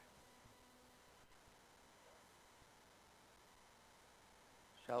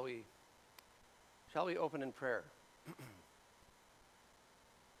Shall we open in prayer?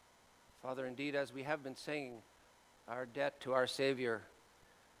 Father, indeed, as we have been saying, our debt to our Savior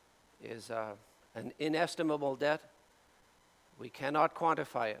is an inestimable debt. We cannot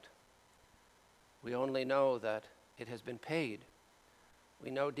quantify it. We only know that it has been paid.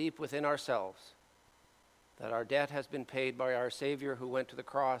 We know deep within ourselves that our debt has been paid by our Savior who went to the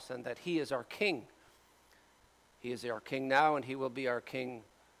cross, and that He is our King. He is our King now, and He will be our King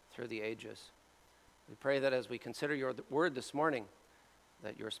through the ages. We pray that as we consider your word this morning,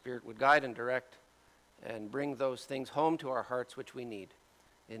 that your Spirit would guide and direct and bring those things home to our hearts which we need.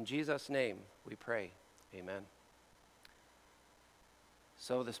 In Jesus' name we pray. Amen.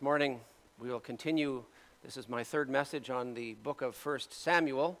 So this morning we will continue. This is my third message on the book of 1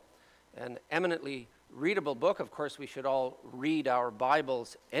 Samuel, an eminently readable book. Of course, we should all read our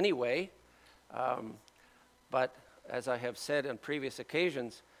Bibles anyway, but as I have said on previous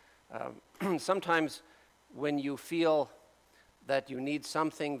occasions, sometimes when you feel that you need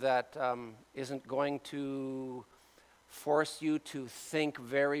something that isn't going to force you to think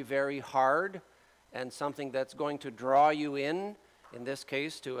very, very hard, and something that's going to draw you in this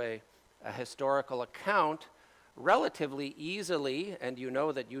case, to a historical account relatively easily, and you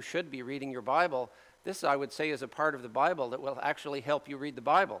know that you should be reading your Bible, this, I would say, is a part of the Bible that will actually help you read the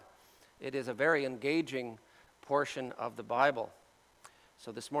Bible. It is a very engaging portion of the Bible.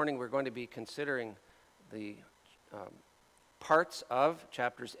 So this morning we're going to be considering the parts of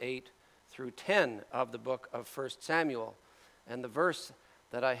chapters 8 through 10 of the book of 1 Samuel. And the verse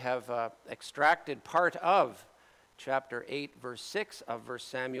that I have extracted part of, chapter 8, verse 6 of 1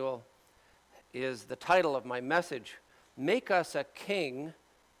 Samuel, is the title of my message, Make Us a King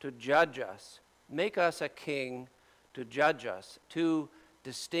to Judge Us. Make us a king to judge us. Two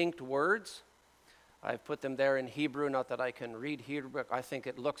distinct words. I've put them there in Hebrew, not that I can read Hebrew, but I think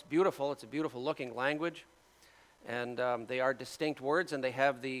it looks beautiful. It's a beautiful looking language. And they are distinct words, and they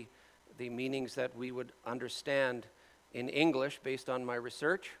have the meanings that we would understand in English based on my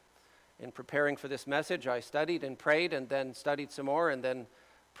research. In preparing for this message, I studied and prayed, and then studied some more, and then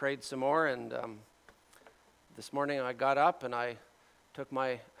prayed some more. And this morning I got up and I took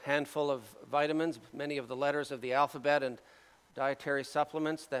my handful of vitamins, many of the letters of the alphabet, and dietary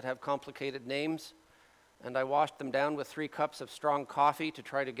supplements that have complicated names, and I washed them down with 3 cups of strong coffee to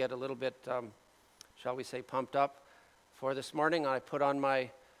try to get a little bit, shall we say, pumped up for this morning. I put on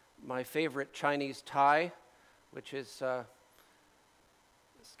my favorite Chinese tie, which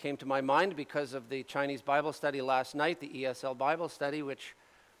came to my mind because of the Chinese Bible study last night, the ESL Bible study, which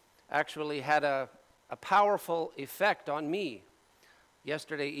actually had a powerful effect on me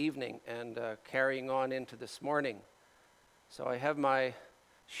yesterday evening and carrying on into this morning. So I have my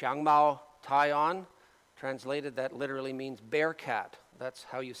Xiangmao tie on. Translated, that literally means bear cat. That's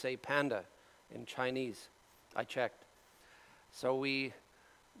how you say panda in Chinese. I checked. So we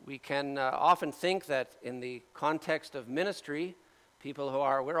can often think that in the context of ministry,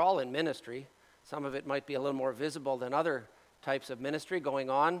 we're all in ministry. Some of it might be a little more visible than other types of ministry going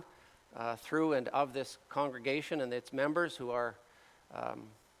on through and of this congregation and its members who are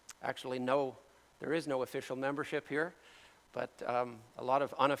there is no official membership here, but a lot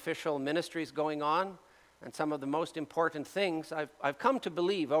of unofficial ministries going on. And some of the most important things, I've come to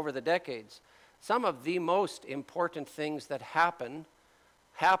believe over the decades, some of the most important things that happen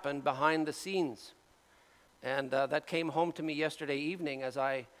behind the scenes. And that came home to me yesterday evening as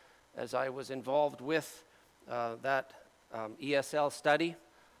I was involved with that ESL study.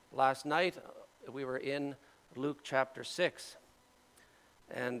 Last night we were in Luke chapter 6.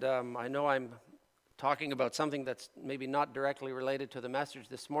 And I know I'm talking about something that's maybe not directly related to the message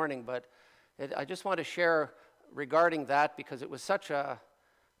this morning, but I just want to share regarding that because it was such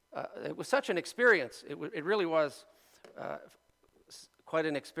an experience. It really was quite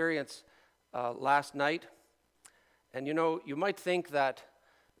an experience last night. And you might think that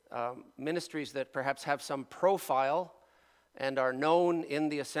ministries that perhaps have some profile and are known in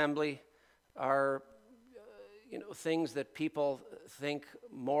the assembly are things that people think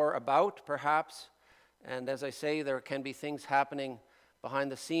more about, perhaps. And as I say, there can be things happening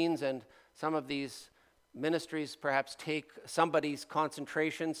behind the scenes, and some of these ministries perhaps take somebody's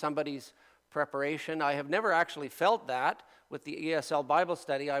concentration, somebody's preparation. I have never actually felt that with the ESL Bible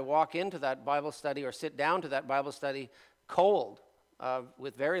study. I walk into that Bible study or sit down to that Bible study cold,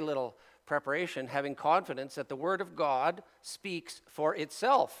 with very little preparation, having confidence that the Word of God speaks for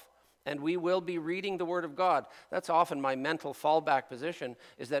itself. And we will be reading the Word of God. That's often my mental fallback position,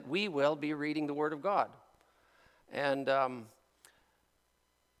 is that we will be reading the Word of God. And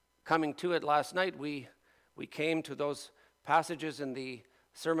coming to it last night, we came to those passages in the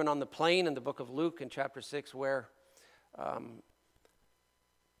Sermon on the Plain in the book of Luke in chapter 6, where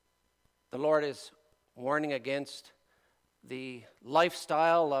the Lord is warning against the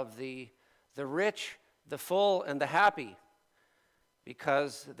lifestyle of the rich, the full, and the happy,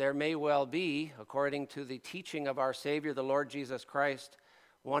 because there may well be, according to the teaching of our Savior, the Lord Jesus Christ,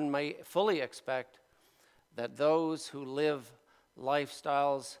 one may fully expect that those who live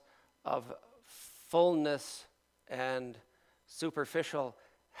lifestyles of fullness and superficial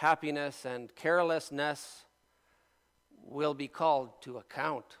happiness and carelessness will be called to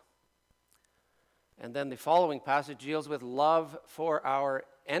account. And then the following passage deals with love for our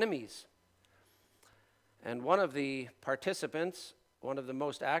enemies. And one of the participants, one of the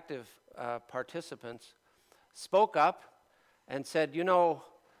most active participants, spoke up and said,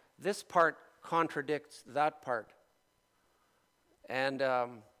 this part contradicts that part. And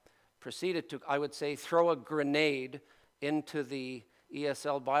proceeded to, I would say, throw a grenade into the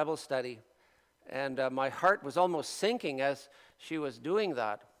ESL Bible study. And my heart was almost sinking as she was doing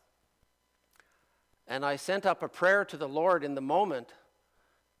that. And I sent up a prayer to the Lord in the moment,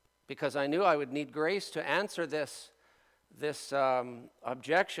 because I knew I would need grace to answer this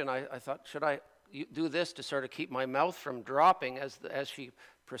objection. I thought, should I do this to sort of keep my mouth from dropping as she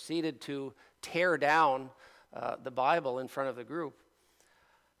proceeded to tear down the Bible in front of the group?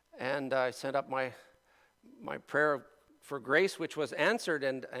 And I sent up my prayer for grace, which was answered,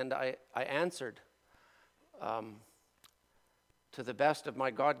 and I answered to the best of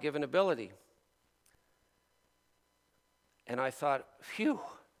my God-given ability. And I thought, phew,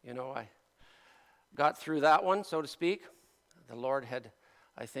 I got through that one, so to speak. The Lord had,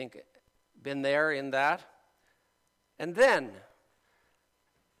 I think, been there in that. And then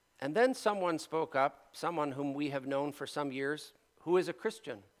someone spoke up, someone whom we have known for some years, who is a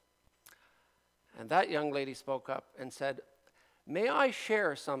Christian. And that young lady spoke up and said, "May I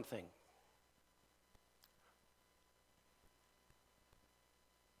share something?"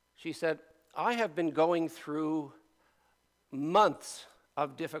 She said, "I have been going through months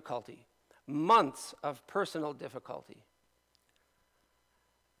of difficulty, months of personal difficulty.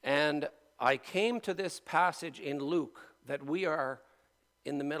 And I came to this passage in Luke that we are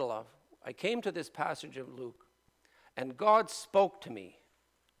in the middle of. I came to this passage of Luke, and God spoke to me.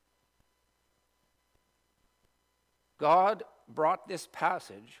 God brought this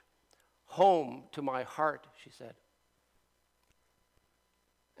passage home to my heart," she said.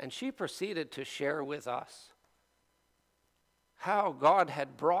 And she proceeded to share with us how God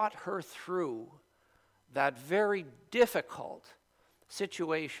had brought her through that very difficult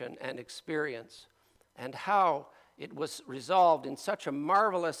situation and experience, and how it was resolved in such a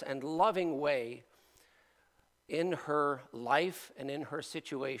marvelous and loving way in her life and in her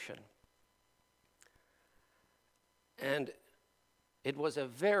situation. And it was a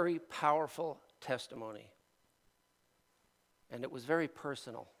very powerful testimony. And it was very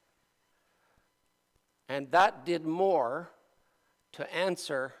personal. And that did more to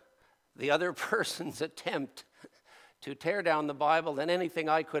answer the other person's attempt to tear down the Bible than anything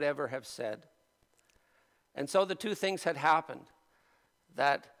I could ever have said. And so the two things had happened,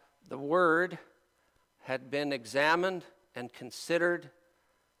 that the Word had been examined and considered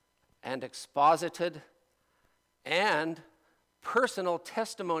and exposited, and personal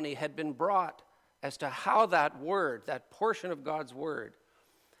testimony had been brought as to how that Word, that portion of God's Word,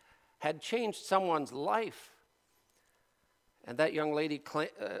 had changed someone's life. And that young lady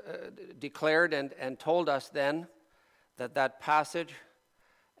declared and told us then that passage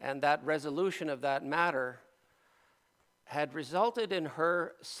and that resolution of that matter had resulted in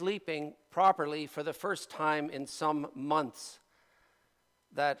her sleeping properly for the first time in some months.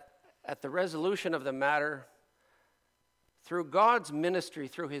 That at the resolution of the matter, through God's ministry,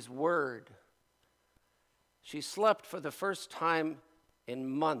 through His Word, she slept for the first time in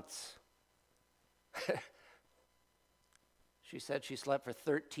months. She said she slept for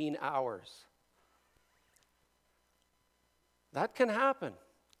 13 hours. That can happen.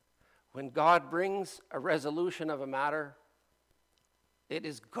 When God brings a resolution of a matter, it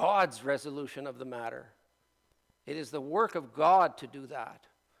is God's resolution of the matter. It is the work of God to do that.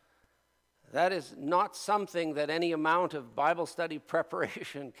 That is not something that any amount of Bible study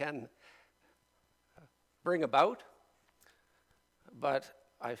preparation can bring about. But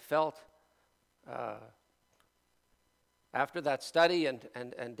I felt after that study,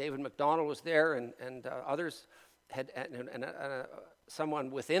 and David McDonald was there, and others had, and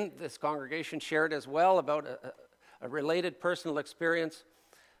someone within this congregation shared as well about a related personal experience,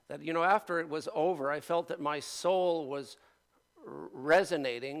 that, after it was over, I felt that my soul was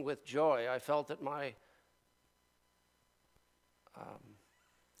resonating with joy. I felt that my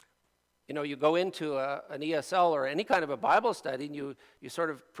You go into an ESL or any kind of a Bible study, and you sort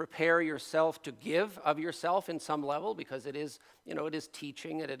of prepare yourself to give of yourself in some level, because it is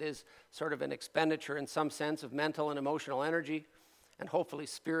teaching, and it is sort of an expenditure in some sense of mental and emotional energy, and hopefully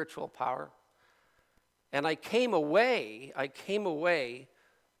spiritual power. And I came away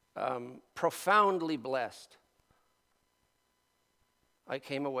profoundly blessed. I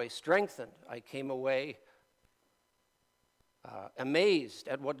came away strengthened. I came away amazed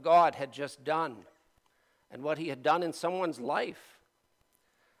at what God had just done and what he had done in someone's life,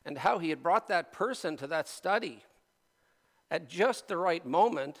 and how he had brought that person to that study at just the right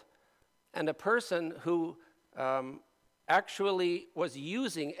moment, and a person who actually was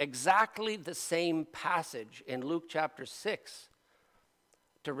using exactly the same passage in Luke chapter 6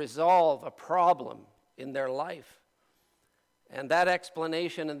 to resolve a problem in their life. And that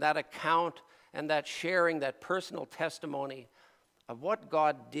explanation and that account and that sharing, that personal testimony of what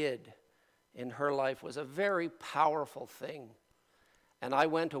God did in her life was a very powerful thing. And I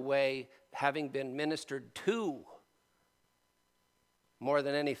went away having been ministered to more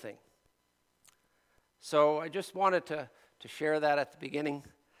than anything. So I just wanted to share that at the beginning,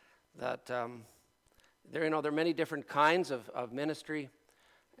 that there are many different kinds of ministry.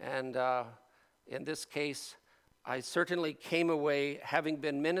 And in this case, I certainly came away having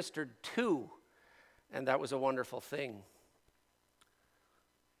been ministered to, and that was a wonderful thing.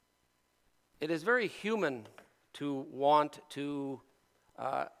 It is very human to want to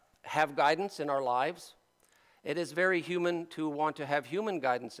have guidance in our lives. It is very human to want to have human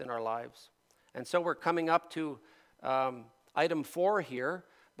guidance in our lives. And so we're coming up to item 4 here.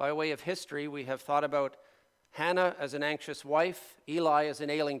 By way of history, we have thought about Hannah as an anxious wife, Eli as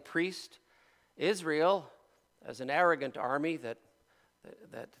an ailing priest, Israel as an arrogant army that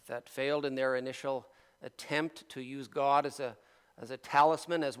failed in their initial attempt to use God as a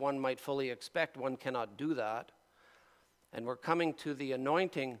talisman, as one might fully expect. One cannot do that. And we're coming to the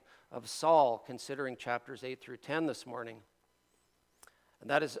anointing of Saul, considering chapters 8 through 10 this morning. And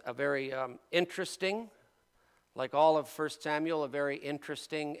that is a very interesting, like all of 1 Samuel, a very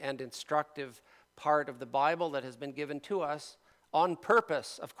interesting and instructive part of the Bible that has been given to us on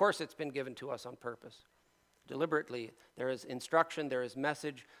purpose. Of course, it's been given to us on purpose. Deliberately. There is instruction, there is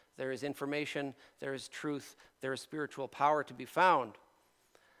message, there is information, there is truth, there is spiritual power to be found.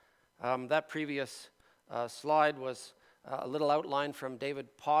 That previous slide was a little outline from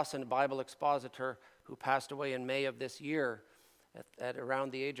David Pawson, a Bible expositor who passed away in May of this year at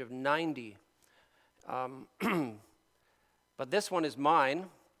around the age of 90. But this one is mine,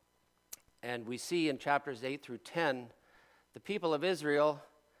 and we see in chapters 8 through 10 the people of Israel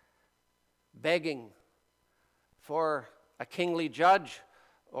begging for a kingly judge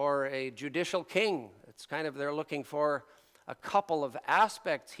or a judicial king. It's kind of, they're looking for a couple of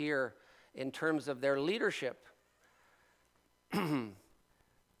aspects here in terms of their leadership.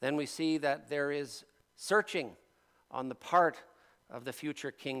 Then we see that there is searching on the part of the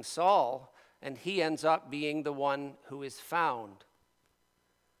future King Saul, and he ends up being the one who is found.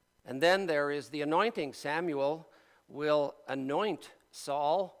 And then there is the anointing. Samuel will anoint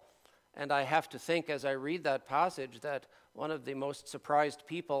Saul. And I have to think, as I read that passage, that one of the most surprised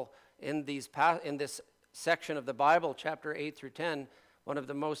people in this section of the Bible, chapter 8 through 10, one of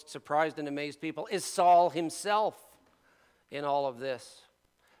the most surprised and amazed people is Saul himself in all of this,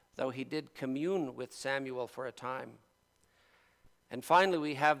 though he did commune with Samuel for a time. And finally,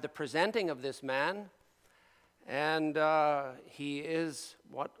 we have the presenting of this man, and he is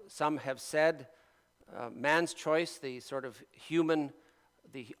what some have said, man's choice, the sort of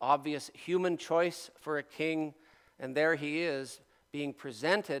the obvious human choice for a king, and there he is being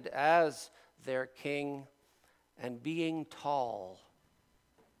presented as their king and being tall.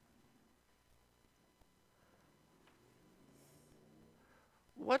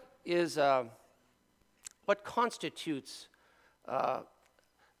 What constitutes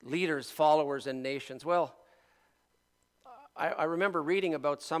leaders, followers, and nations? Well, I remember reading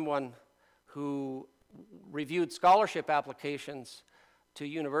about someone who reviewed scholarship applications to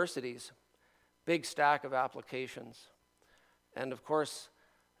universities, big stack of applications. And of course,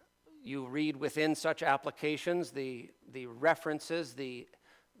 you read within such applications the references, the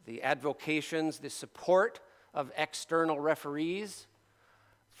advocations, the support of external referees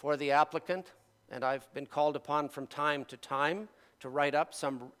for the applicant. And I've been called upon from time to time to write up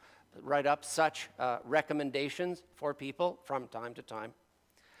such recommendations for people from time to time.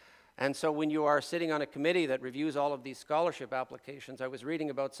 And so when you are sitting on a committee that reviews all of these scholarship applications, I was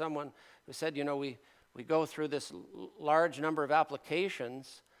reading about someone who said, we go through this large number of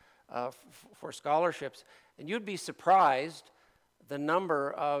applications for scholarships, and you'd be surprised the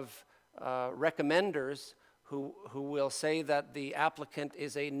number of recommenders who will say that the applicant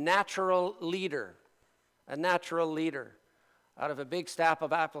is a natural leader. A natural leader. Out of a big stack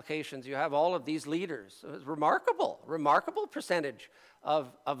of applications, you have all of these leaders. It was remarkable percentage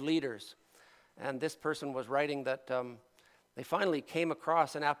of leaders. And this person was writing that they finally came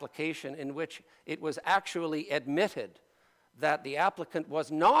across an application in which it was actually admitted that the applicant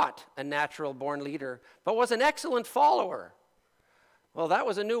was not a natural-born leader, but was an excellent follower. Well, that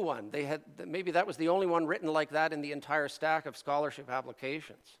was a new one. Maybe that was the only one written like that in the entire stack of scholarship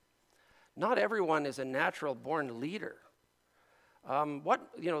applications. Not everyone is a natural-born leader.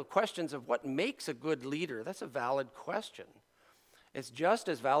 Questions of what makes a good leader, that's a valid question. It's just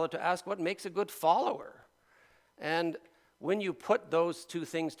as valid to ask what makes a good follower. And when you put those two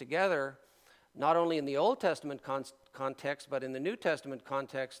things together, not only in the Old Testament context, but in the New Testament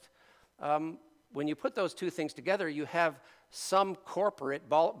context, when you put those two things together, you have some corporate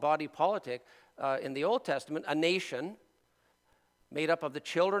body politic. In the Old Testament, a nation made up of the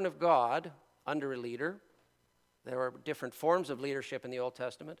children of God under a leader. There were different forms of leadership in the Old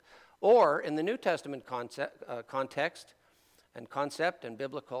Testament. Or in the New Testament context and concept and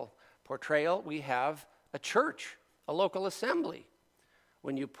biblical portrayal, we have a church, a local assembly,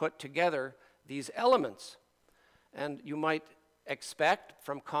 when you put together these elements. And you might expect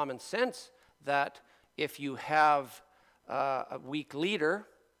from common sense that if you have a weak leader,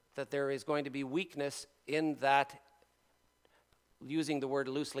 that there is going to be weakness in that, using the word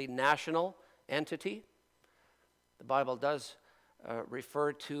loosely, national entity. The Bible does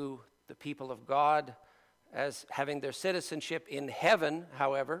refer to the people of God as having their citizenship in heaven,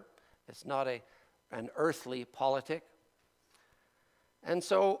 however. It's not an earthly politic. And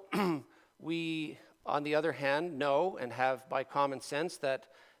so we, on the other hand, know and have by common sense that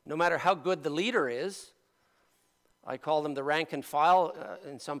no matter how good the leader is, I call them the rank and file.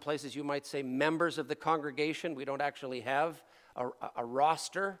 In some places you might say members of the congregation. We don't actually have a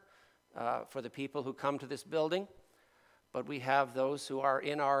roster for the people who come to this building, but we have those who are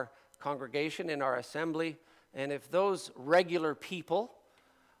in our congregation, in our assembly, and if those regular people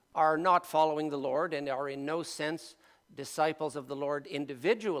are not following the Lord and are in no sense disciples of the Lord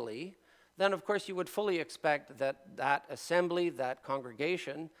individually, then of course you would fully expect that assembly, that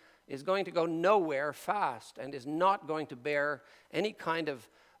congregation, is going to go nowhere fast and is not going to bear any kind of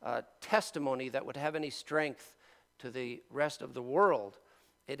testimony that would have any strength to the rest of the world.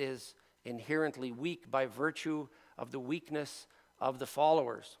 It is inherently weak by virtue of the weakness of the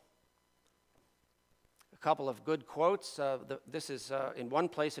followers. A couple of good quotes. This is in one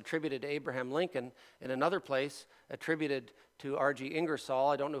place attributed to Abraham Lincoln, in another place attributed to R.G. Ingersoll.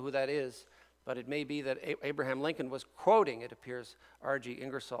 I don't know who that is, but it may be that Abraham Lincoln was quoting, it appears, R.G.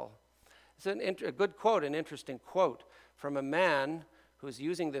 Ingersoll. It's a good quote, an interesting quote from a man who's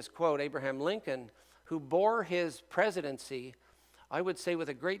using this quote, Abraham Lincoln, who bore his presidency, I would say, with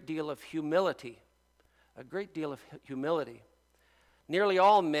a great deal of humility. A great deal of humility. Nearly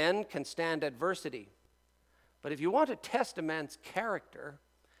all men can stand adversity, but if you want to test a man's character,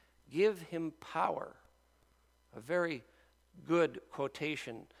 give him power. A very good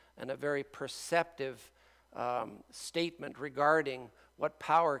quotation and a very perceptive statement regarding what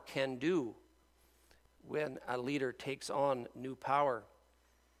power can do when a leader takes on new power.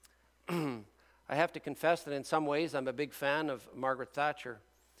 I have to confess that in some ways I'm a big fan of Margaret Thatcher.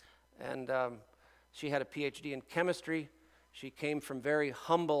 And she had a PhD in chemistry. She came from very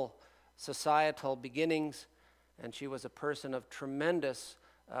humble societal beginnings, and she was a person of tremendous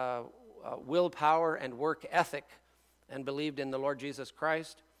willpower and work ethic and believed in the Lord Jesus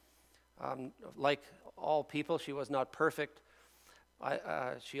Christ. Like all people, she was not perfect.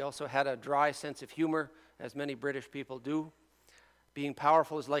 She also had a dry sense of humor, as many British people do. Being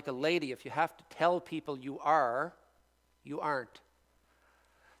powerful is like a lady. If you have to tell people you are, you aren't.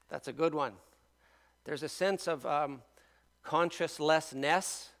 That's a good one. There's a sense of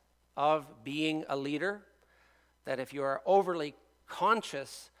consciouslessness of being a leader, that if you are overly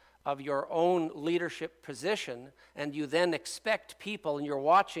conscious of your own leadership position and you then expect people and you're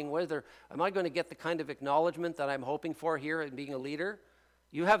watching whether, am I going to get the kind of acknowledgement that I'm hoping for here in being a leader?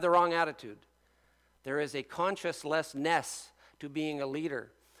 You have the wrong attitude. There is a consciouslessness to being a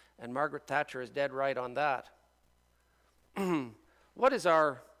leader, and Margaret Thatcher is dead right on that. What is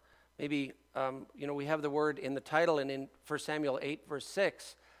our, maybe, we have the word in the title and in 1 Samuel 8, verse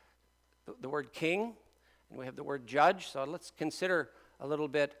 6, the word king, and we have the word judge. So let's consider a little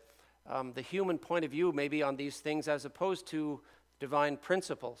bit the human point of view maybe on these things as opposed to divine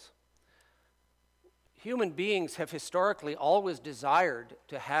principles. Human beings have historically always desired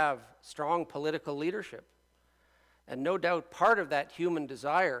to have strong political leadership. And no doubt part of that human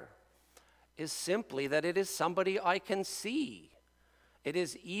desire is simply that it is somebody I can see. It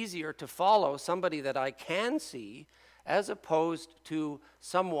is easier to follow somebody that I can see as opposed to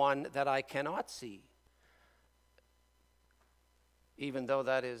someone that I cannot see. Even though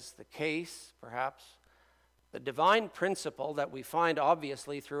that is the case, perhaps, the divine principle that we find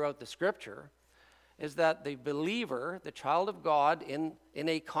obviously throughout the Scripture is that the believer, the child of God in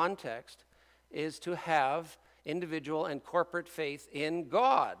a context, is to have individual and corporate faith in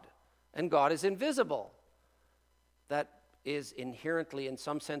God. And God is invisible. That is inherently, in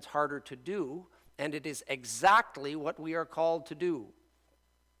some sense, harder to do, and it is exactly what we are called to do.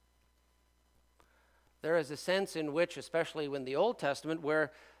 There is a sense in which, especially in the Old Testament,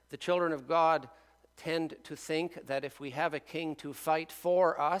 where the children of God tend to think that if we have a king to fight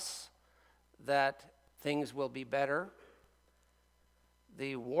for us, that things will be better.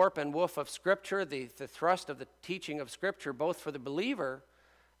 The warp and woof of Scripture, the thrust of the teaching of Scripture, both for the believer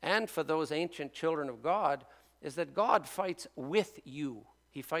and for those ancient children of God, is that God fights with you.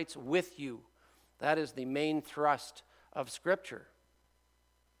 He fights with you. That is the main thrust of Scripture.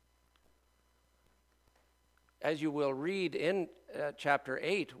 As you will read in chapter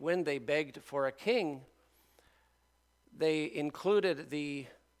 8, when they begged for a king, they included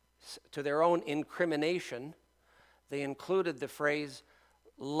to their own incrimination, they included the phrase,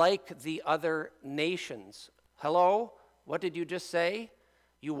 like the other nations. Hello? What did you just say?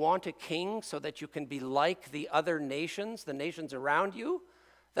 You want a king so that you can be like the other nations, the nations around you?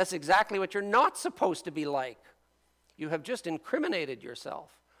 That's exactly what you're not supposed to be like. You have just incriminated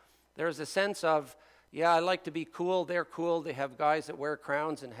yourself. There's a sense of, yeah, I like to be cool, they're cool, they have guys that wear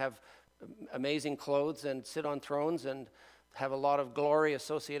crowns and have amazing clothes and sit on thrones and have a lot of glory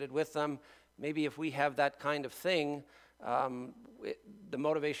associated with them. Maybe if we have that kind of thing, the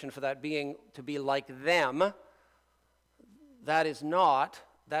motivation for that being to be like them, that is not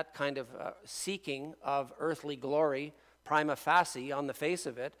that kind of seeking of earthly glory, prima facie, on the face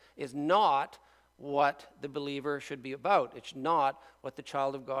of it, is not what the believer should be about. It's not what the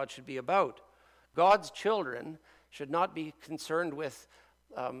child of God should be about. God's children should not be concerned with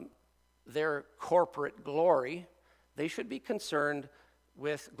their corporate glory. They should be concerned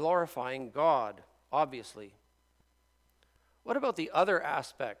with glorifying God, obviously. What about the other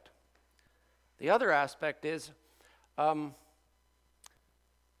aspect? The other aspect is the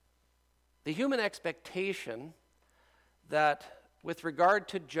human expectation that with regard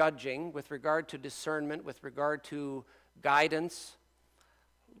to judging, with regard to discernment, with regard to guidance,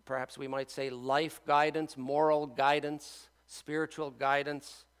 perhaps we might say life guidance, moral guidance, spiritual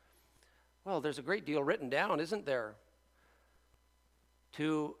guidance, well, there's a great deal written down, isn't there?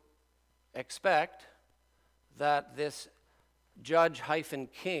 To expect that this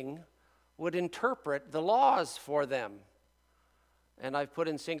judge-king would interpret the laws for them. And I've put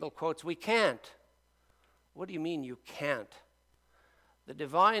in single quotes, we can't. What do you mean you can't? The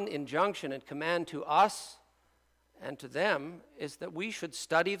divine injunction and command to us and to them is that we should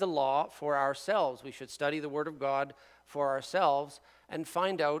study the law for ourselves. We should study the Word of God for ourselves and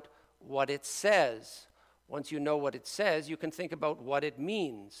find out what it says. Once you know what it says, you can think about what it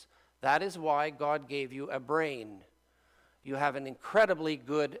means. That is why God gave you a brain. You have an incredibly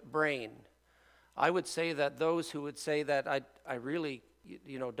good brain. I would say that those who would say that I really,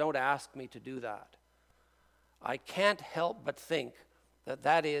 don't ask me to do that. I can't help but think that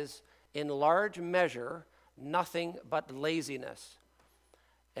that is, in large measure, nothing but laziness.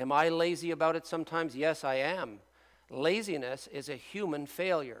 Am I lazy about it sometimes? Yes, I am. Laziness is a human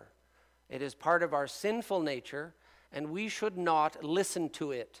failure. It is part of our sinful nature, and we should not listen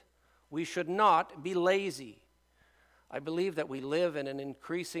to it. We should not be lazy. I believe that we live in an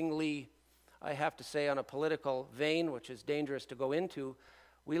increasingly, I have to say, on a political vein, which is dangerous to go into,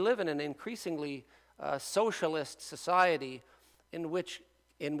 we live in an increasingly socialist society in which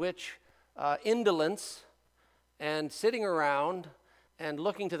indolence and sitting around and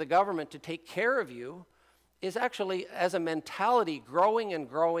looking to the government to take care of you is actually, as a mentality, growing and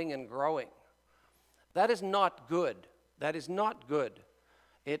growing and growing. That is not good. That is not good.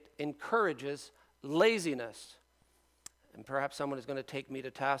 It encourages laziness. And perhaps someone is going to take me to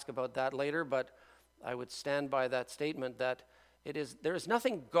task about that later, but I would stand by that statement that there is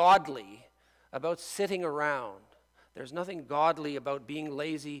nothing godly about sitting around. There's nothing godly about being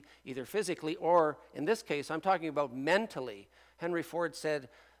lazy, either physically or, in this case, I'm talking about mentally. Henry Ford said,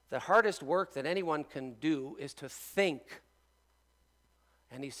 the hardest work that anyone can do is to think.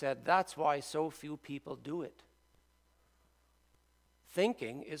 And he said, that's why so few people do it.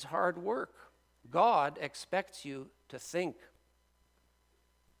 Thinking is hard work. God expects you to think.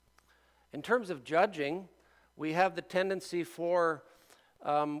 In terms of judging, we have the tendency for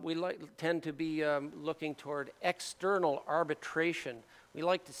tend to be looking toward external arbitration. We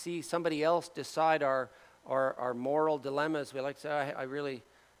like to see somebody else decide our moral dilemmas. We like to say, I really,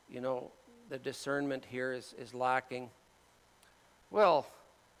 the discernment here is lacking. Well,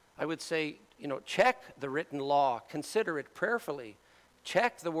 I would say, check the written law, consider it prayerfully.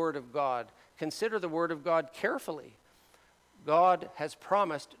 Check the Word of God, consider the Word of God carefully. God has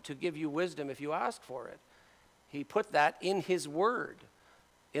promised to give you wisdom if you ask for it. He put that in His Word,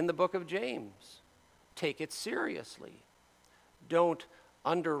 in the book of James. Take it seriously. Don't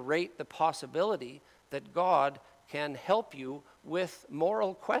underrate the possibility that God can help you with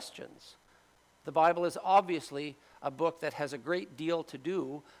moral questions. The Bible is obviously a book that has a great deal to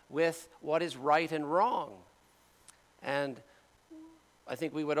do with what is right and wrong. And I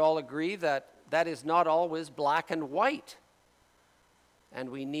think we would all agree that that is not always black and white. And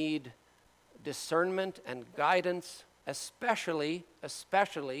we need discernment and guidance, especially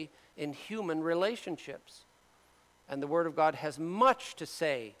in human relationships. And the Word of God has much to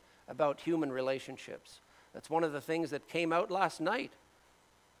say about human relationships. That's one of the things that came out last night.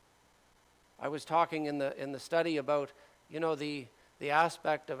 I was talking in the study about, the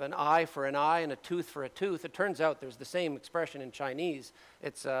aspect of an eye for an eye and a tooth for a tooth. It turns out there's the same expression in Chinese.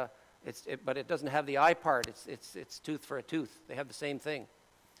 But it doesn't have the eye part. It's tooth for a tooth. They have the same thing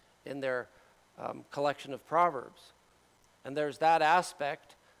in their collection of proverbs. And there's that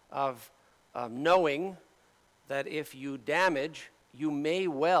aspect of knowing that if you damage, you may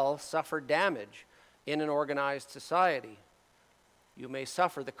well suffer damage in an organized society. You may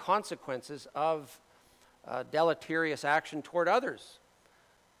suffer the consequences of deleterious action toward others.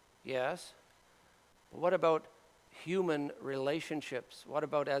 Yes. But what about human relationships? What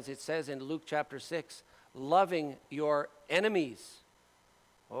about, as it says in Luke chapter 6, loving your enemies?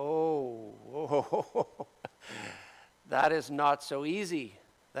 That is not so easy.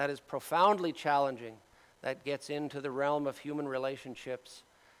 That is profoundly challenging. That gets into the realm of human relationships.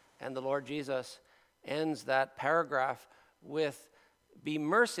 And the Lord Jesus ends that paragraph with, be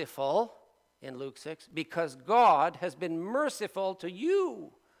merciful, in Luke 6, because God has been merciful to you,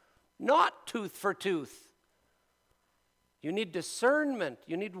 not tooth for tooth. You need discernment,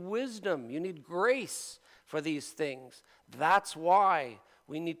 you need wisdom, you need grace for these things. That's why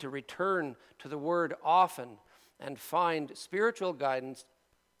we need to return to the Word often and find spiritual guidance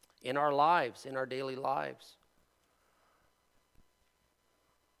in our lives, in our daily lives.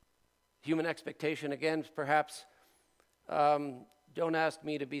 Human expectation, again, perhaps, don't ask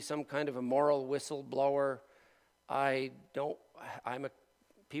me to be some kind of a moral whistleblower.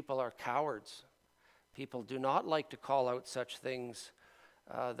 People are cowards. People do not like to call out such things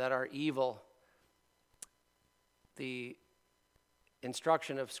that are evil. The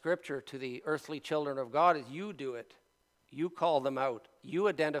instruction of Scripture to the earthly children of God is you do it. You call them out. You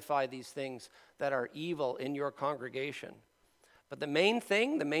identify these things that are evil in your congregation. But the main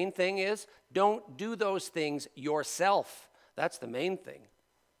thing is don't do those things yourself. That's the main thing.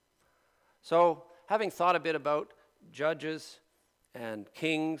 So, having thought a bit about judges and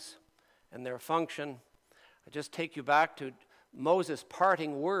kings and their function, I just take you back to Moses'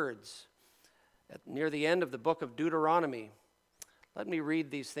 parting words near the end of the book of Deuteronomy. Let me read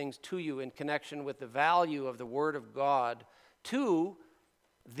these things to you in connection with the value of the Word of God to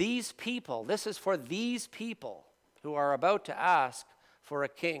these people. This is for these people who are about to ask for a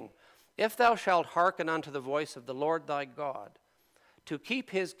king. If thou shalt hearken unto the voice of the Lord thy God, to keep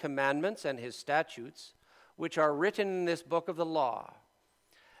his commandments and his statutes, which are written in this book of the law,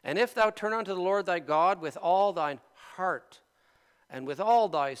 and if thou turn unto the Lord thy God with all thine heart and with all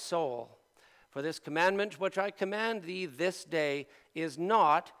thy soul, for this commandment which I command thee this day is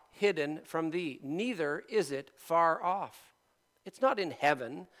not hidden from thee, neither is it far off. It's not in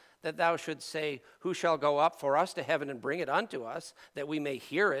heaven, that thou shouldst say, who shall go up for us to heaven and bring it unto us, that we may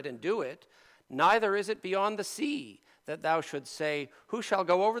hear it and do it? Neither is it beyond the sea, that thou shouldst say, who shall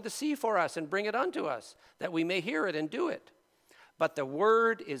go over the sea for us and bring it unto us, that we may hear it and do it? But the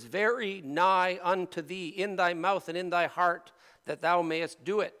word is very nigh unto thee, in thy mouth and in thy heart, that thou mayest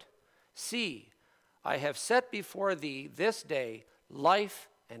do it. See, I have set before thee this day life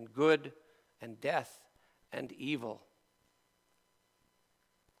and good and death and evil.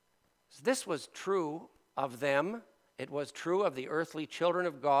 This was true of them. It was true of the earthly children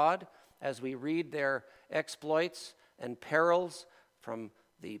of God as we read their exploits and perils from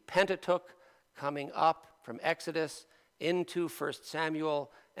the Pentateuch coming up from Exodus into 1 Samuel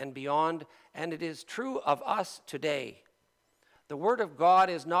and beyond. And it is true of us today. The Word of God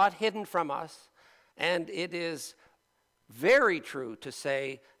is not hidden from us, and it is very true to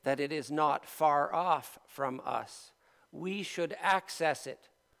say that it is not far off from us. we should access it.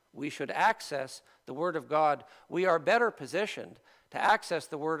 We should access the Word of God. We are better positioned to access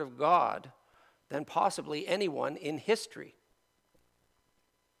the Word of God than possibly anyone in history.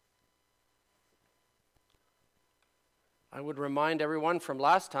 I would remind everyone from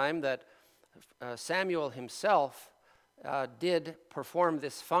last time that Samuel himself did perform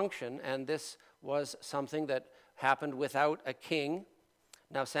this function, and this was something that happened without a king.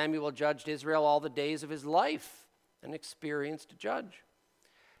 Now Samuel judged Israel all the days of his life, an experienced judge.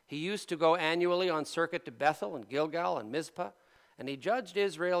 He used to go annually on circuit to Bethel and Gilgal and Mizpah, and he judged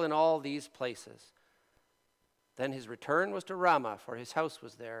Israel in all these places. Then his return was to Ramah, for his house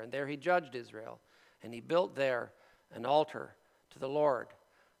was there, and there he judged Israel, and he built there an altar to the Lord.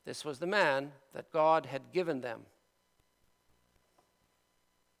 This was the man that God had given them.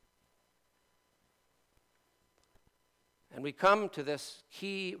 And we come to this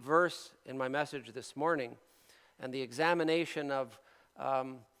key verse in my message this morning and the examination of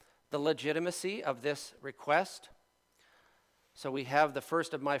the legitimacy of this request. So we have the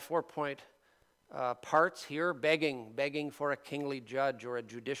first of my 4-point parts here, begging for a kingly judge or a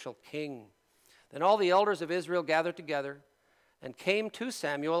judicial king. Then all the elders of Israel gathered together and came to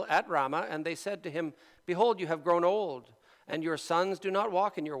Samuel at Ramah, and they said to him, "Behold, you have grown old, and your sons do not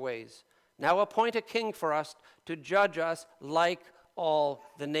walk in your ways. Now appoint a king for us to judge us like all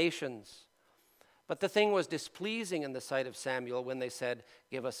the nations." But the thing was displeasing in the sight of Samuel when they said,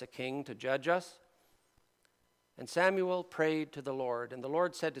 "Give us a king to judge us." And Samuel prayed to the Lord, and the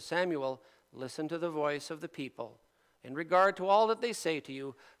Lord said to Samuel, "Listen to the voice of the people in regard to all that they say to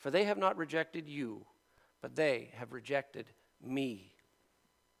you, for they have not rejected you, but they have rejected me."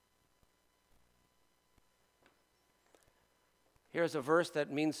 Here's a verse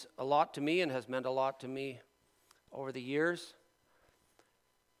that means a lot to me and has meant a lot to me over the years.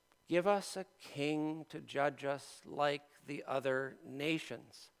 Give us a king to judge us like the other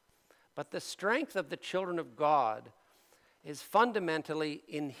nations. But the strength of the children of God is fundamentally,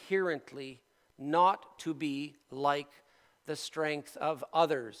 inherently, not to be like the strength of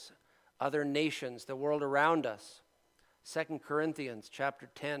others, other nations, the world around us. 2 Corinthians chapter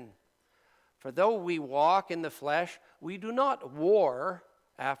 10. For though we walk in the flesh, we do not war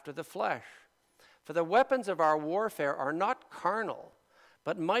after the flesh. For the weapons of our warfare are not carnal,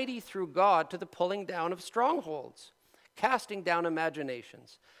 but mighty through God to the pulling down of strongholds, casting down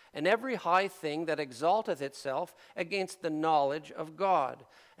imaginations, and every high thing that exalteth itself against the knowledge of God,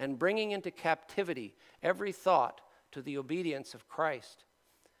 and bringing into captivity every thought to the obedience of Christ.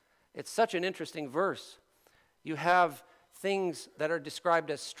 It's such an interesting verse. You have things that are described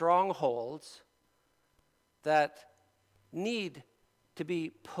as strongholds that need to be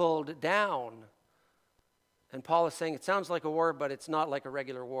pulled down. And Paul is saying it sounds like a war, but it's not like a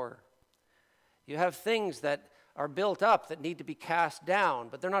regular war. You have things that are built up that need to be cast down,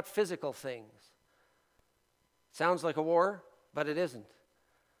 but they're not physical things. Sounds like a war, but it isn't.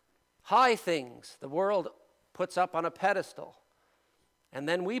 High things the world puts up on a pedestal, and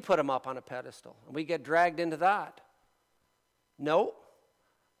then we put them up on a pedestal, and we get dragged into that. No,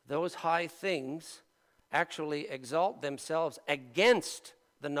 those high things actually exalt themselves against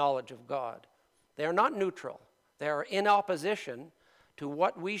the knowledge of God. They are not neutral. They are in opposition to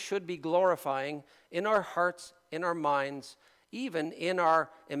what we should be glorifying in our hearts, in our minds, even in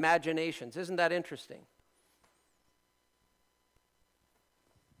our imaginations. Isn't that interesting?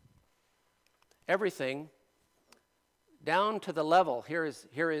 Everything down to the level.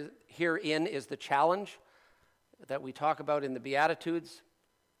 Herein is the challenge that we talk about in the Beatitudes.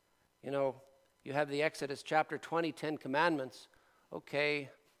 You know, you have the Exodus chapter 20, 10 commandments. Okay,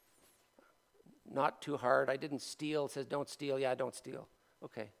 not too hard. I didn't steal. It says don't steal. Yeah, don't steal.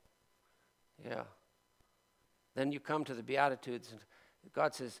 Okay. Yeah. Then you come to the Beatitudes, and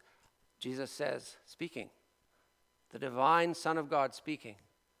God says, Jesus says, speaking, the divine Son of God speaking,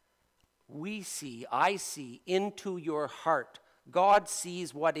 I see into your heart. God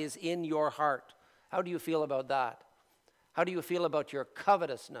sees what is in your heart. How do you feel about that? How do you feel about your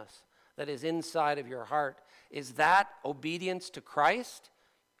covetousness that is inside of your heart? Is that obedience to Christ?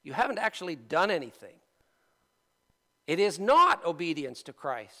 You haven't actually done anything. It is not obedience to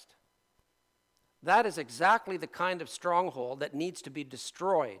Christ. That is exactly the kind of stronghold that needs to be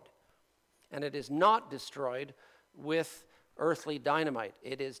destroyed. And it is not destroyed with earthly dynamite.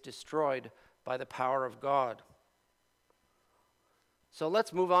 It is destroyed by the power of God. So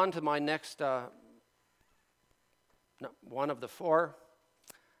let's move on to my next one of the four.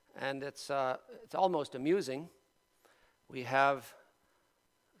 And it's almost amusing. We have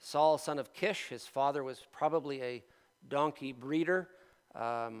Saul, son of Kish. His father was probably a donkey breeder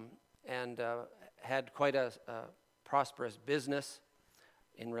and had quite a prosperous business.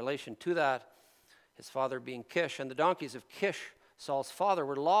 In relation to that, his father being Kish, and the donkeys of Kish, Saul's father,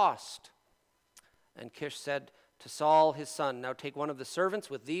 were lost. And Kish said to Saul his son, now take one of the servants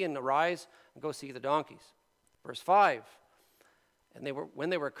with thee and arise and go see the donkeys. Verse 5, and when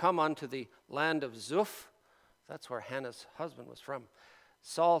they were come unto the land of Zuph, that's where Hannah's husband was from,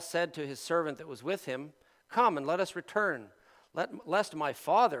 Saul said to his servant that was with him, come and let us return, lest my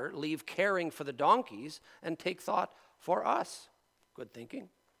father leave caring for the donkeys and take thought for us. Good thinking.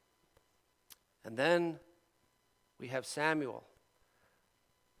 And then we have Samuel.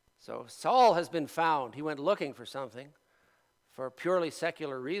 So Saul has been found. He went looking for something for purely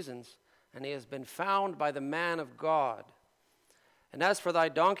secular reasons, and he has been found by the man of God. And as for thy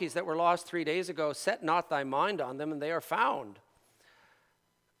donkeys that were lost 3 days ago, set not thy mind on them, and they are found.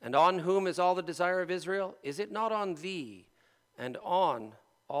 And on whom is all the desire of Israel? Is it not on thee and on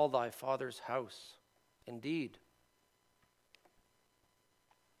all thy father's house? Indeed.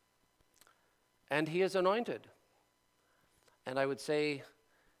 And he is anointed. And I would say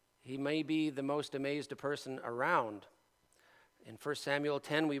he may be the most amazed person around. In 1 Samuel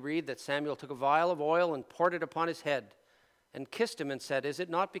 10, we read that Samuel took a vial of oil and poured it upon his head and kissed him and said, is it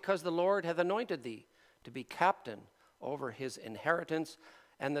not because the Lord hath anointed thee to be captain over his inheritance?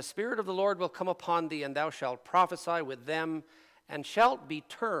 And the Spirit of the Lord will come upon thee, and thou shalt prophesy with them, and shalt be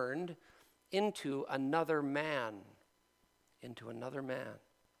turned into another man. Into another man.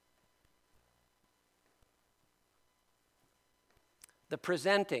 The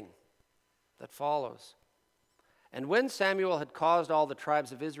presenting that follows. And when Samuel had caused all the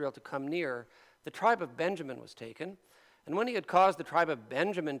tribes of Israel to come near, the tribe of Benjamin was taken. And when he had caused the tribe of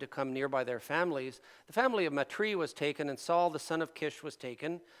Benjamin to come near by their families, the family of Matri was taken, and Saul the son of Kish was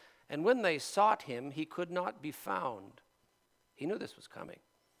taken. And when they sought him, he could not be found. He knew this was coming.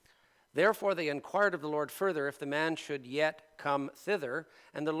 Therefore they inquired of the Lord further if the man should yet come thither.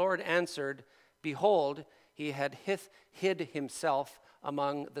 And the Lord answered, behold, he had hid himself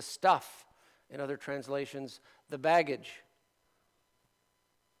among the stuff. In other translations, the baggage.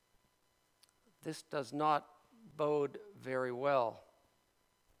 This does not bode very well.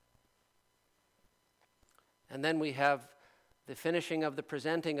 And then we have the finishing of the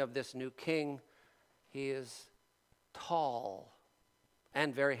presenting of this new king. He is tall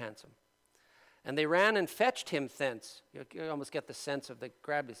and very handsome. And they ran and fetched him thence. You almost get the sense of they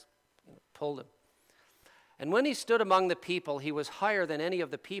grabbed his, pulled him. And when he stood among the people, he was higher than any of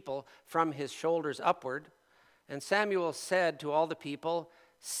the people from his shoulders upward. And Samuel said to all the people,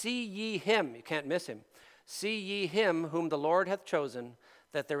 see ye him, you can't miss him, see ye him whom the Lord hath chosen,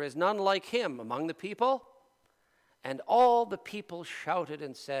 that there is none like him among the people? And all the people shouted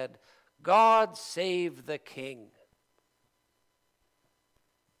and said, God save the king.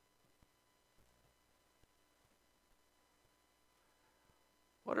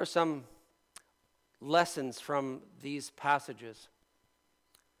 What are some lessons from these passages?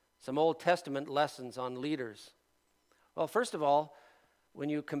 Some Old Testament lessons on leaders. Well, first of all, when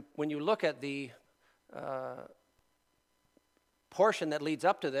you look at the portion that leads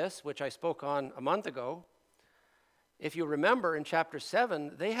up to this, which I spoke on a month ago, if you remember in chapter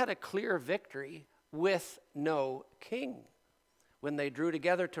 7, they had a clear victory with no king. When they drew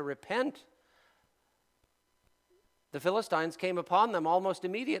together to repent, the Philistines came upon them almost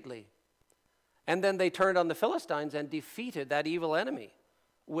immediately. And then they turned on the Philistines and defeated that evil enemy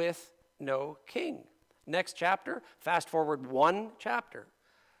with no king. Next chapter, fast forward one chapter.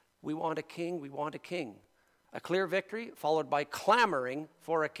 We want a king, we want a king. A clear victory followed by clamoring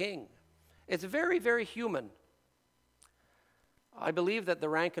for a king. It's very, very human. I believe that the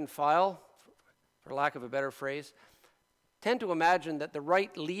rank and file, for lack of a better phrase, tend to imagine that the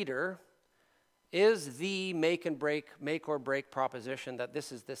right leader is the make or break proposition, that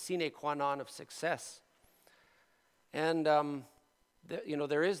this is the sine qua non of success. And,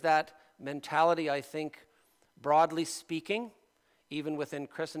 there is that mentality, I think, broadly speaking, even within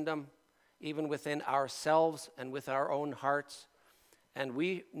Christendom, even within ourselves and with our own hearts. And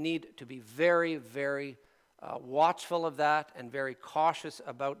we need to be very, very watchful of that and very cautious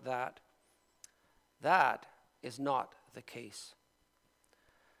about that. That is not the case.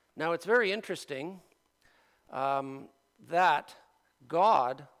 Now, it's very interesting that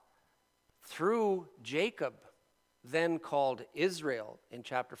God, through Jacob, then called Israel in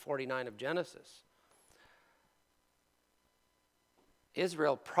chapter 49 of Genesis,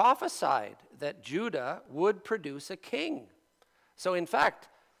 Israel prophesied that Judah would produce a king. So, in fact,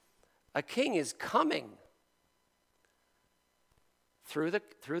 a king is coming through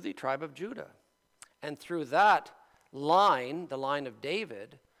the tribe of Judah. And through that line, the line of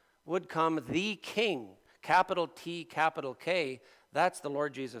David, would come the king, capital T, capital K, that's the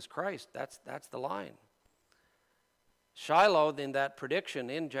Lord Jesus Christ. That's the line. Shiloh, in that prediction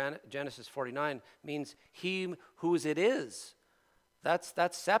in Genesis 49, means he whose it is. That's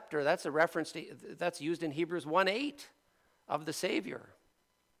scepter. That's a reference to, that's used in Hebrews 1:8 of the Savior.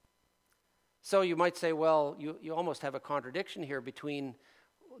 So you might say, well, you almost have a contradiction here between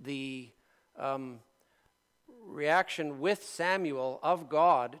the reaction with Samuel of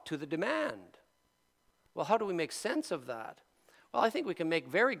God to the demand. Well, how do we make sense of that? Well, I think we can make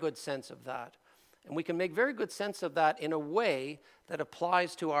very good sense of that. And we can make very good sense of that in a way that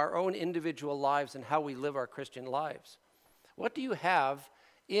applies to our own individual lives and how we live our Christian lives. What do you have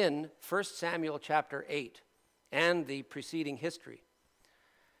in 1 Samuel chapter 8 and the preceding history?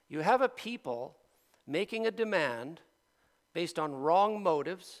 You have a people making a demand based on wrong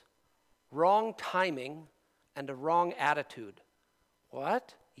motives, wrong timing, and a wrong attitude.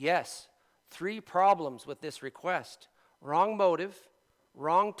 What? Yes, 3 problems with this request. Wrong motive,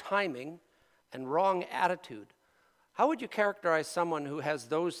 wrong timing, and wrong attitude. How would you characterize someone who has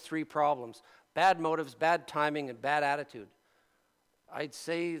those 3 problems? Bad motives, bad timing, and bad attitude. I'd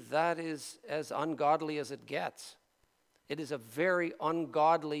say that is as ungodly as it gets. It is a very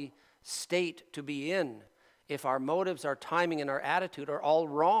ungodly state to be in if our motives, our timing, and our attitude are all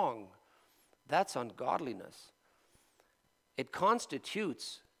wrong. That's ungodliness. It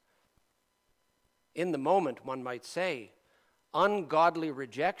constitutes, in the moment, one might say, ungodly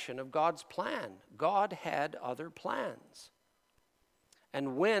rejection of God's plan. God had other plans.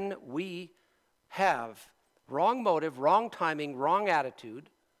 And when we have wrong motive, wrong timing, wrong attitude,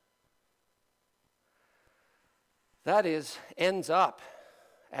 that ends up,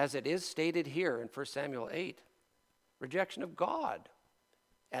 as it is stated here in 1 Samuel 8, rejection of God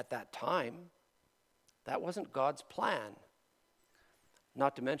at that time. That wasn't God's plan.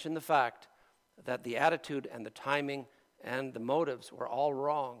 Not to mention the fact that the attitude and the timing and the motives were all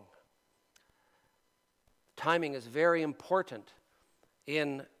wrong. Timing is very important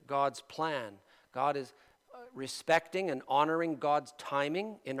in God's plan. God is respecting and honoring God's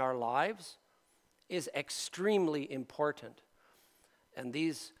timing in our lives is extremely important. And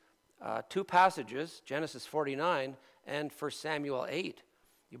these 2 passages, Genesis 49 and 1 Samuel 8,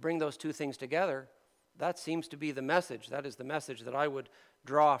 you bring those 2 things together, that seems to be the message. That is the message that I would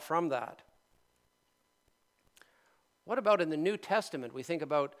draw from that. What about in the New Testament? We think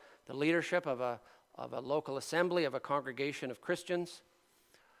about the leadership of a local assembly, of a congregation of Christians.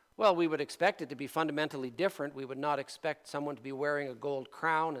 Well, we would expect it to be fundamentally different. We would not expect someone to be wearing a gold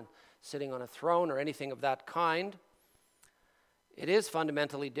crown and sitting on a throne or anything of that kind. It is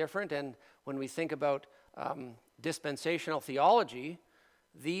fundamentally different, and when we think about dispensational theology,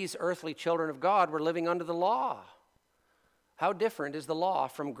 these earthly children of God were living under the law. How different is the law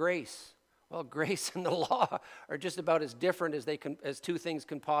from grace? Well, grace and the law are just about as different as 2 things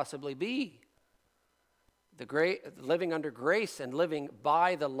can possibly be. Living under grace and living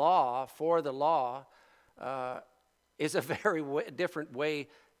by the law, for the law, is a very different way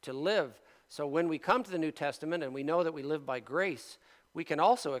to live. So when we come to the New Testament and we know that we live by grace, we can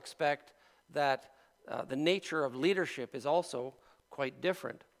also expect that the nature of leadership is also quite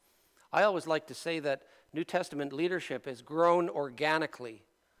different. I always like to say that New Testament leadership has grown organically.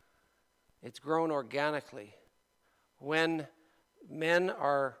 It's grown organically. When men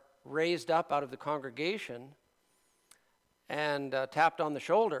are raised up out of the congregation and tapped on the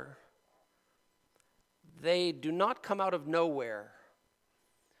shoulder, they do not come out of nowhere.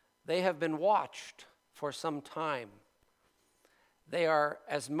 They have been watched for some time. They are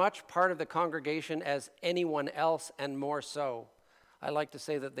as much part of the congregation as anyone else, and more so. I like to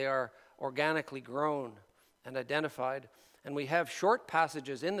say that they are organically grown and identified. And we have short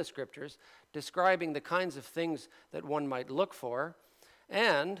passages in the Scriptures describing the kinds of things that one might look for,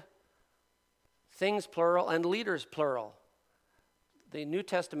 and things plural and leaders plural. The New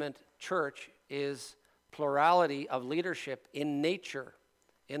Testament church is plurality of leadership in nature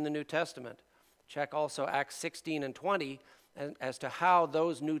in the New Testament. Check also Acts 16 and 20 as to how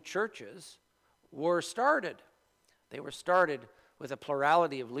those new churches were started. They were started with a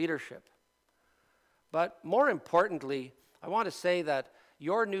plurality of leadership. But more importantly, I want to say that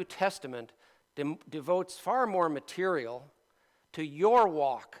your New Testament devotes far more material to your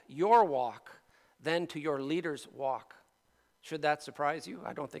walk, than to your leader's walk. Should that surprise you?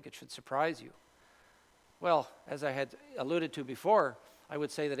 I don't think it should surprise you. Well, as I had alluded to before, I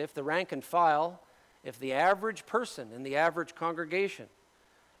would say that if the rank and file, if the average person in the average congregation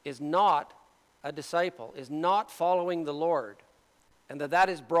is not a disciple, is not following the Lord, and that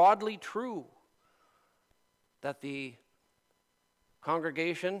is broadly true, that the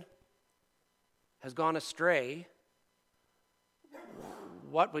congregation has gone astray,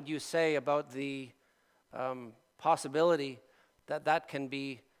 what would you say about the possibility that that can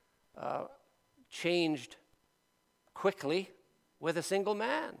be changed quickly with a single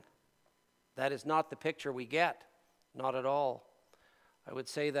man? That is not the picture we get, not at all. I would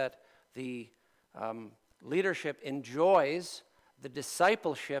say that the leadership enjoys the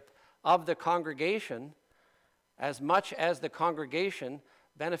discipleship of the congregation as much as the congregation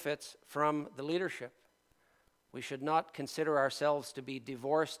benefits from the leadership. We should not consider ourselves to be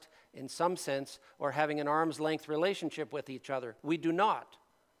divorced in some sense or having an arm's length relationship with each other. We do not.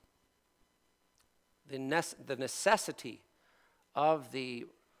 The necessity of the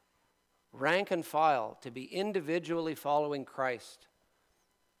rank and file to be individually following Christ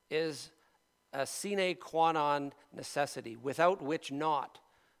is a sine qua non necessity, without which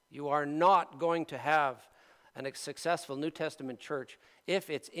you are not going to have a successful New Testament church if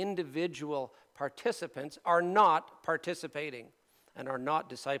its individual participants are not participating and are not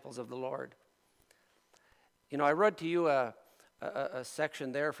disciples of the Lord. You know, I read to you a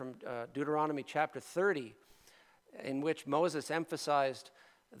section there from Deuteronomy chapter 30 in which Moses emphasized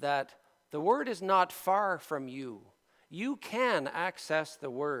that the word is not far from you. You can access the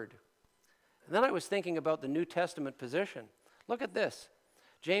word. And then I was thinking about the New Testament position. Look at this.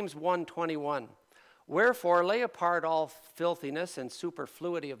 James 1:21. Wherefore lay apart all filthiness and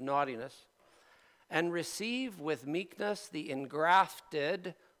superfluity of naughtiness, and receive with meekness the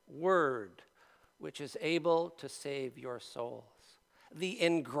engrafted word, which is able to save your souls. The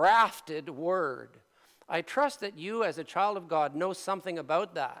engrafted word. I trust that you as a child of God know something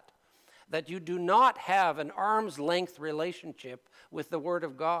about that you do not have an arm's length relationship with the Word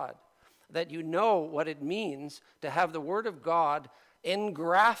of God, that you know what it means to have the Word of God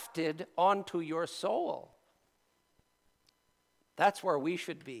engrafted onto your soul. That's where we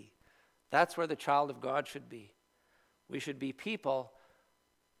should be. That's where the child of God should be. We should be people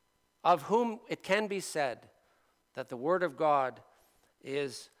of whom it can be said that the Word of God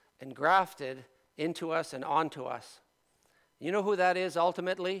is engrafted into us and onto us. You know who that is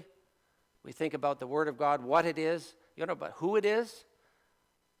ultimately? We think about the Word of God, what it is. You know about who it is?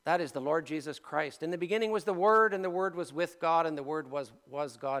 That is the Lord Jesus Christ. In the beginning was the Word, and the Word was with God, and the Word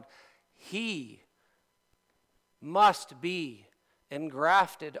was God. He must be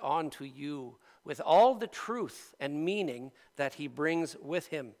engrafted onto you with all the truth and meaning that He brings with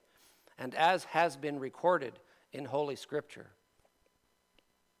Him, and as has been recorded in Holy Scripture.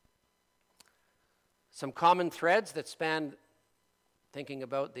 Some common threads that span thinking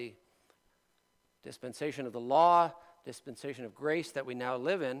about the dispensation of the law, dispensation of grace that we now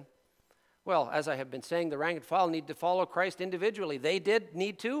live in. Well, as I have been saying, the rank and file need to follow Christ individually. They did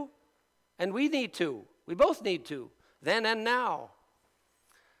need to, and we need to. We both need to, then and now.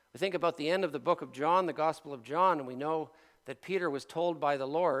 We think about the end of the book of John, the Gospel of John, and we know that Peter was told by the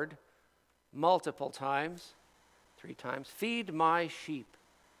Lord multiple times, 3 times, feed my sheep,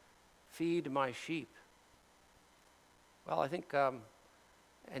 feed my sheep. Well, I think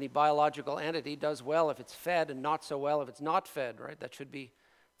any biological entity does well if it's fed and not so well if it's not fed, right? That should be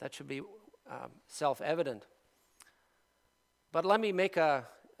self-evident. But let me make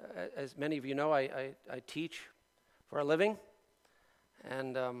as many of you know, I teach for a living,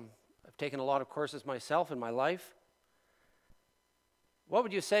 and I've taken a lot of courses myself in my life. What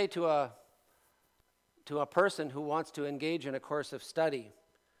would you say to a person who wants to engage in a course of study?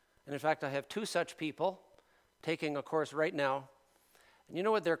 And in fact, I have 2 such people taking a course right now. And you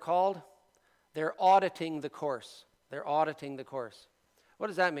know what they're called? They're auditing the course. They're auditing the course. What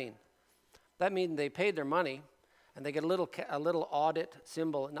does that mean? That means they paid their money and they get a little audit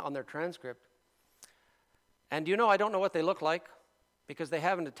symbol on their transcript. And you know, I don't know what they look like because they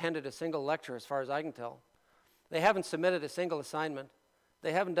haven't attended a single lecture as far as I can tell. They haven't submitted a single assignment.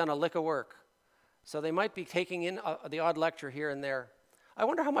 They haven't done a lick of work. So they might be taking in the odd lecture here and there. I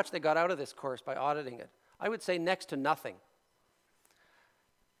wonder how much they got out of this course by auditing it. I would say next to nothing.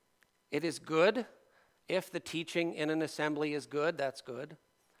 It is good if the teaching in an assembly is good, that's good.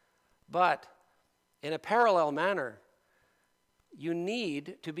 But in a parallel manner, you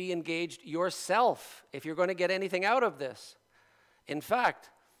need to be engaged yourself if you're going to get anything out of this. In fact,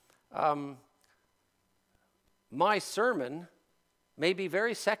 my sermon may be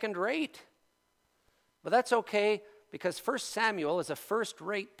very second-rate, but that's okay because 1 Samuel is a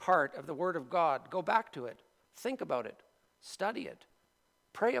first-rate part of the Word of God. Go back to it. Think about it. Study it.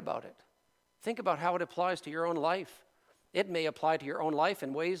 Pray about it. Think about how it applies to your own life. It may apply to your own life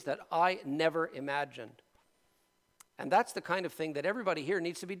in ways that I never imagined. And that's the kind of thing that everybody here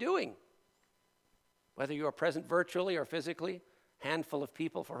needs to be doing. Whether you are present virtually or physically, handful of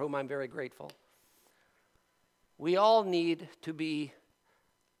people for whom I'm very grateful. We all need to be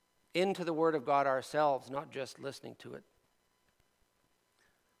into the Word of God ourselves, not just listening to it.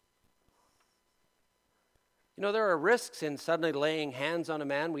 You know, there are risks in suddenly laying hands on a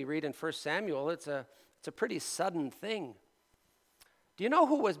man. We read in 1 Samuel, it's a pretty sudden thing. Do you know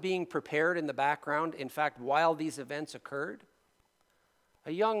who was being prepared in the background, in fact, while these events occurred?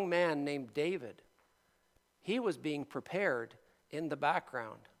 A young man named David. He was being prepared in the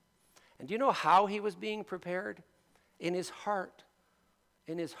background. And do you know how he was being prepared? In his heart.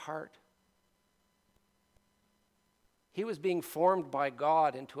 In his heart. He was being formed by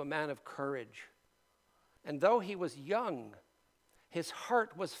God into a man of courage. And though he was young, his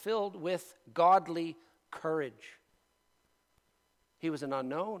heart was filled with godly courage. He was an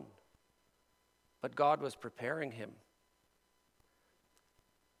unknown, but God was preparing him.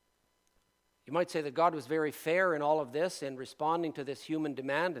 You might say that God was very fair in all of this in responding to this human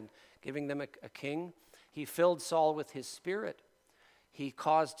demand and giving them a king. He filled Saul with his spirit. He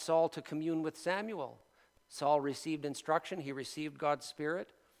caused Saul to commune with Samuel. Saul received instruction. He received God's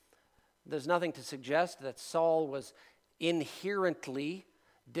spirit. There's nothing to suggest that Saul was inherently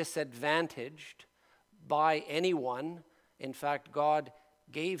disadvantaged by anyone. In fact, God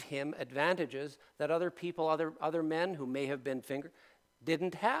gave him advantages that other people, other men who may have been fingered,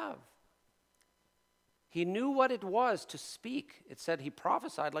 didn't have. He knew what it was to speak. It said he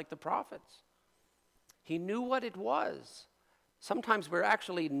prophesied like the prophets. He knew what it was. Sometimes we're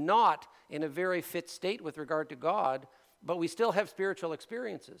actually not in a very fit state with regard to God, but we still have spiritual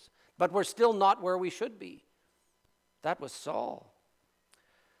experiences. But we're still not where we should be. That was Saul.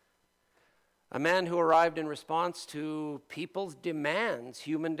 A man who arrived in response to people's demands,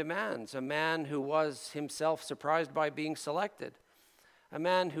 human demands. A man who was himself surprised by being selected. A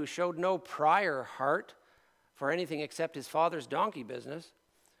man who showed no prior heart for anything except his father's donkey business.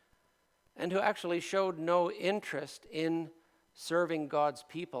 And who actually showed no interest in serving God's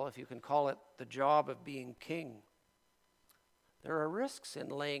people, if you can call it the job of being king. There are risks in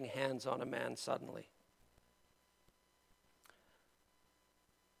laying hands on a man suddenly.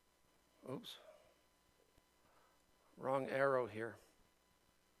 Oops. Wrong arrow here.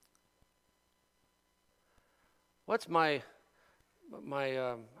 What's my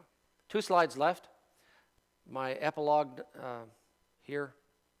 2 slides left? My epilogue here,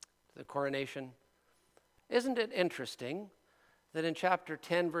 the coronation. Isn't it interesting that in chapter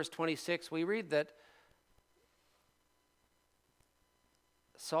 10, verse 26, we read that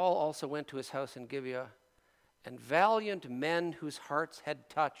Saul also went to his house in Gibeah, and valiant men whose hearts had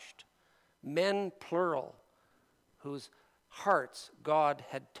touched, men plural, whose hearts God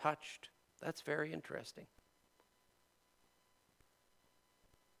had touched. That's very interesting.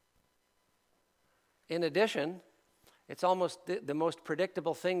 In addition, it's almost the most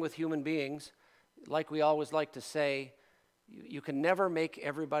predictable thing with human beings. Like we always like to say, you can never make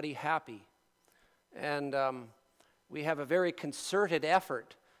everybody happy. And we have a very concerted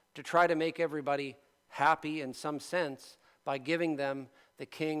effort to try to make everybody happy in some sense by giving them the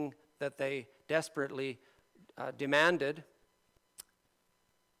king that they desperately demanded.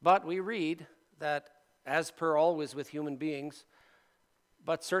 But we read that, as per always with human beings,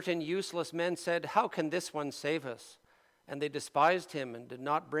 but certain useless men said, "How can this one save us?" And they despised him and did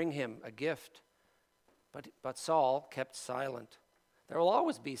not bring him a gift. But Saul kept silent. There will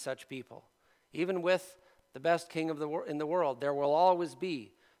always be such people. Even with the best king in the world, there will always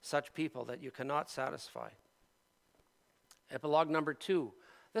be such people that you cannot satisfy. Epilogue number 2.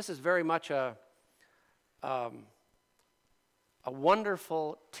 This is very much a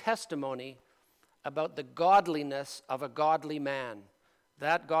wonderful testimony about the godliness of a godly man.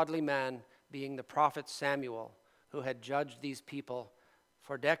 That godly man being the prophet Samuel, who had judged these people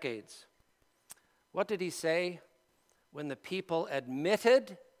for decades. What did he say when the people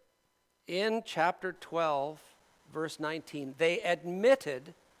admitted in chapter 12, verse 19? They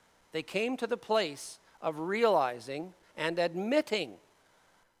admitted, they came to the place of realizing and admitting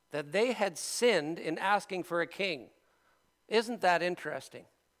that they had sinned in asking for a king. Isn't that interesting?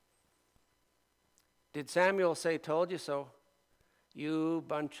 Did Samuel say, "Told you so"? You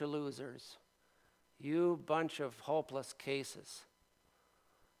bunch of losers. You bunch of hopeless cases.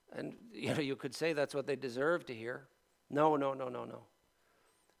 And you could say that's what they deserve to hear. No.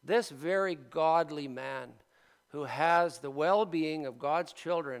 This very godly man who has the well-being of God's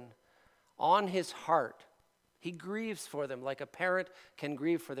children on his heart, he grieves for them like a parent can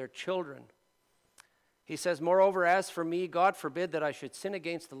grieve for their children. He says, "Moreover, as for me, God forbid that I should sin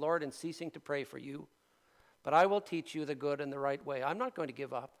against the Lord in ceasing to pray for you, but I will teach you the good and the right way." I'm not going to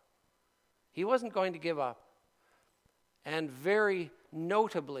give up. He wasn't going to give up. And very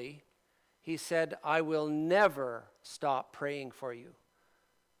notably, he said, I will never stop praying for you.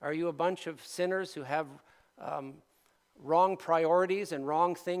 Are you a bunch of sinners who have wrong priorities and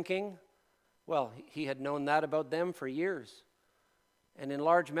wrong thinking? Well, he had known that about them for years. And in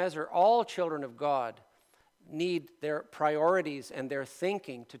large measure, all children of God need their priorities and their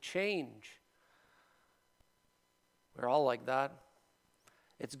thinking to change. We're all like that.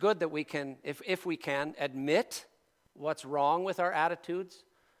 It's good that we can, if we can, admit what's wrong with our attitudes,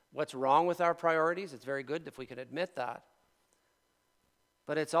 what's wrong with our priorities. It's very good if we can admit that.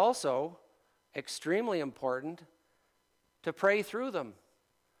 But it's also extremely important to pray through them.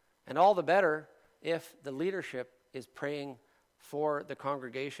 And all the better if the leadership is praying for the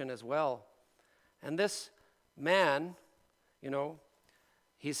congregation as well. And this man,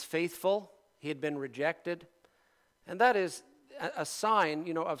 he's faithful. He had been rejected. And that is a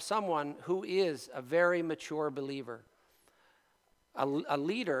sign, of someone who is a very mature believer. A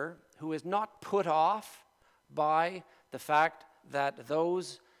leader who is not put off by the fact that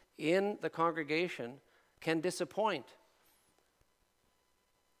those in the congregation can disappoint.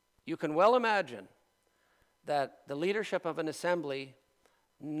 You can well imagine that the leadership of an assembly,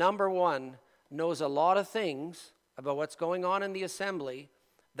 number one, knows a lot of things about what's going on in the assembly,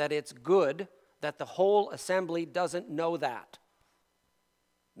 that it's good that the whole assembly doesn't know that.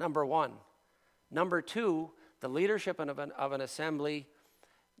 Number one. Number two, the leadership of an assembly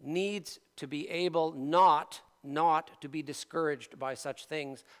needs to be able not to be discouraged by such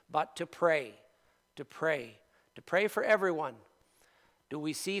things, but to pray for everyone. Do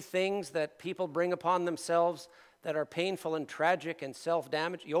we see things that people bring upon themselves that are painful and tragic and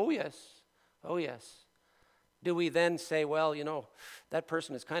self-damage? Oh yes. Do we then say, well, that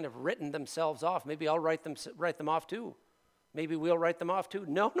person has kind of written themselves off. Maybe I'll write them off too. Maybe we'll write them off too.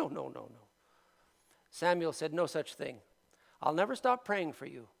 No. Samuel said, no such thing. I'll never stop praying for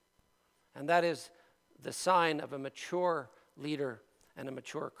you. And that is the sign of a mature leader and a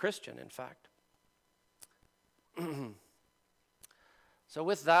mature Christian, in fact. So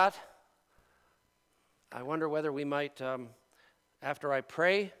with that, I wonder whether we might, after I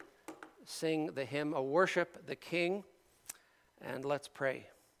pray, sing the hymn, O Worship the King, and let's pray.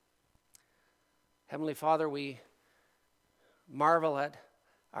 Heavenly Father, we marvel at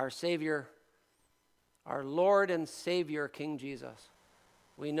our Savior, our Lord and Savior, King Jesus.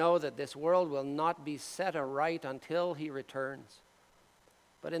 We know that this world will not be set aright until he returns.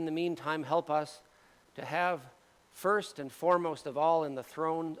 But in the meantime, help us to have first and foremost of all in the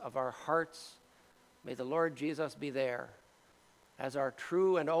throne of our hearts, may the Lord Jesus be there as our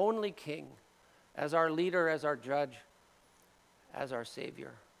true and only King, as our leader, as our judge, as our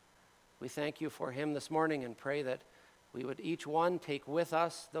Savior. We thank you for him this morning and pray that we would each one take with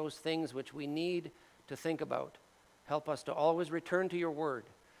us those things which we need to think about. Help us to always return to your word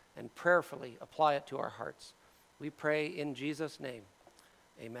and prayerfully apply it to our hearts. We pray in Jesus' name.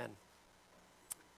 Amen.